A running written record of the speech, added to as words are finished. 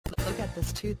Get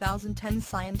this 2010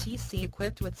 Scion TC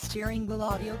equipped with steering wheel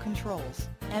audio controls,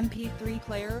 MP3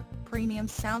 player, premium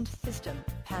sound system,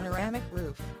 panoramic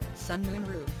roof, sunmoon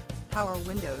roof, power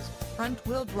windows,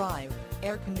 front-wheel drive,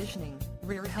 air conditioning,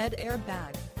 rear head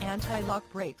airbag, anti-lock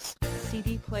brakes,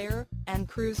 CD player, and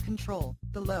cruise control.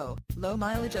 The low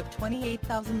mileage of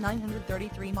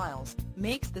 28,933 miles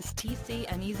makes this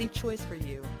TC an easy choice for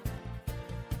you.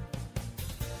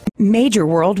 Major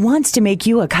World wants to make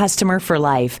you a customer for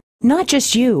life. Not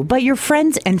just you, but your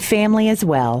friends and family as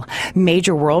well.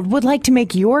 Major World would like to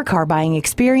make your car buying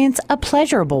experience a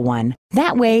pleasurable one.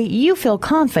 That way, you feel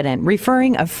confident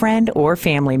referring a friend or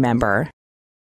family member.